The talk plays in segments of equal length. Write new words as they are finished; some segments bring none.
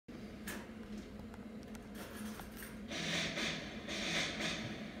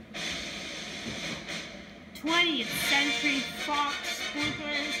20th Century Fox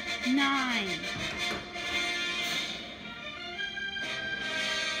bloopers 9.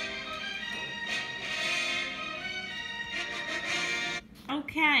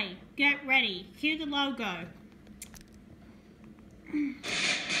 Okay, get ready. Cue the logo.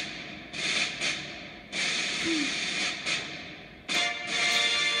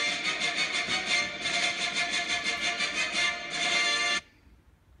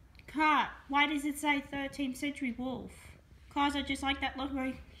 Cut. Why does it say 13th Century Wolf? Cause I just like that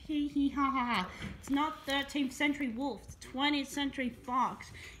logo. Hee hee ha ha ha. It's not 13th Century Wolf. It's 20th Century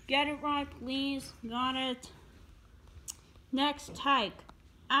Fox. Get it right, please. Got it. Next take.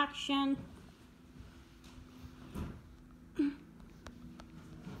 Action.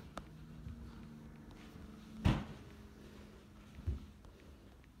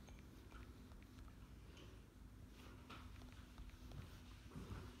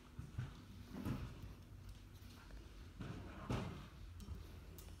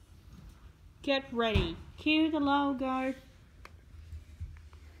 Get ready. Cue the logo.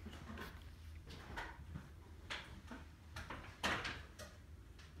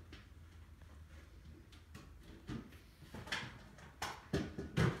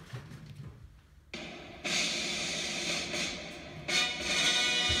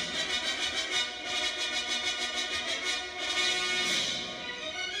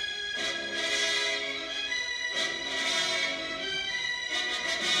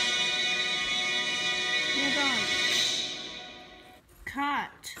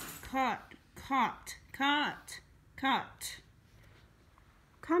 Cut.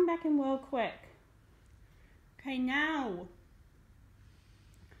 Come back in real quick. Okay, now,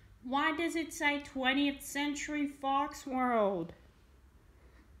 why does it say 20th Century Fox World?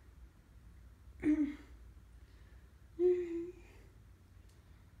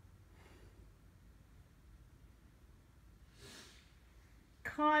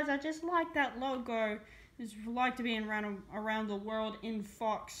 Cause I just like that logo. It's like to be around the world in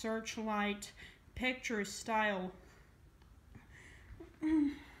Fox Searchlight picture style.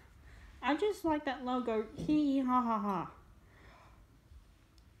 I just like that logo. Hee ha ha ha.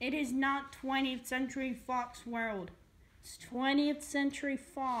 It is not 20th Century Fox World. It's 20th Century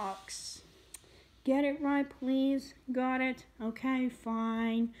Fox. Get it right, please. Got it? Okay,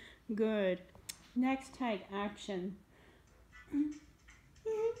 fine. Good. Next take, action.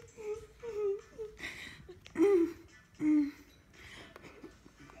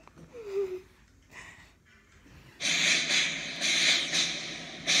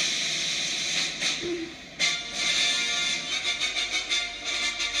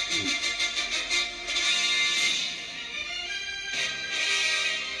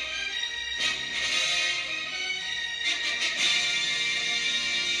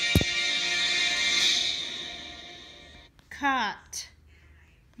 Cut.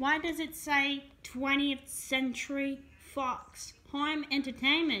 Why does it say 20th Century Fox Home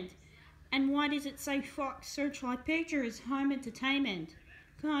Entertainment? And why does it say Fox Searchlight Pictures Home Entertainment?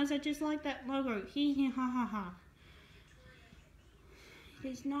 Cause I just like that logo. Hee hee ha ha ha. It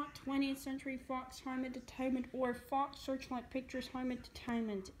is not 20th Century Fox Home Entertainment or Fox Searchlight Pictures Home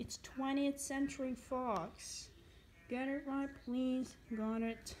Entertainment. It's 20th Century Fox. Get it right, please. Got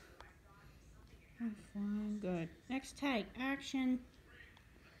it. Oh, fine. Good. Next take. Action.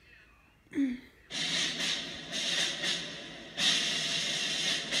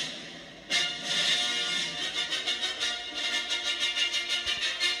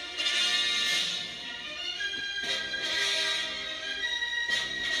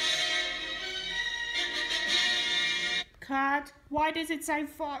 Cut. Why does it say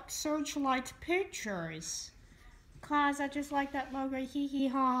Fox Searchlight Pictures? Cause I just like that logo. Hee hee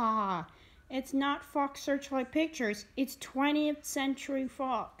ha ha ha. It's not Fox Searchlight Pictures. It's 20th Century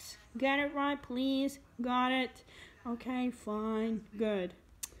Fox. Get it right, please. Got it. Okay, fine. Good.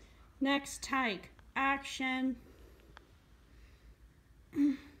 Next take. Action.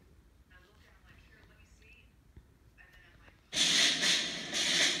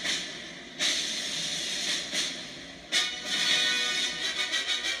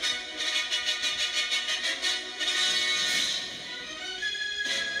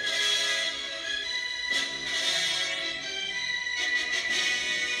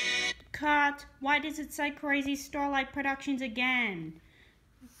 Cut. Why does it say Crazy Starlight Productions again?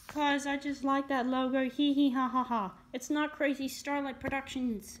 Cause I just like that logo. Hee hee ha ha ha. It's not Crazy Starlight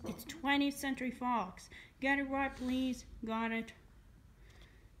Productions. It's 20th Century Fox. Get it right, please. Got it.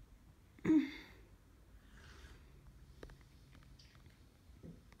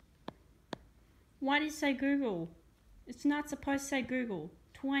 Why did it say Google? It's not supposed to say Google.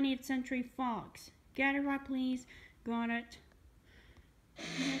 20th Century Fox. Get it right, please. Got it.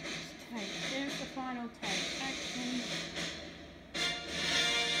 Next take. There's the final take. Action.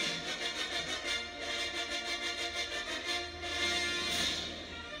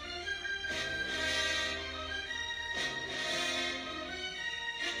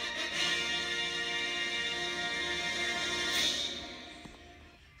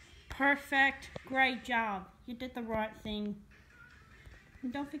 Perfect. Great job. You did the right thing.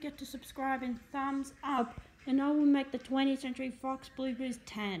 And don't forget to subscribe and thumbs up. And I will make the 20th Century Fox Bloopers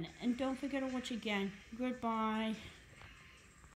 10. And don't forget to watch again. Goodbye.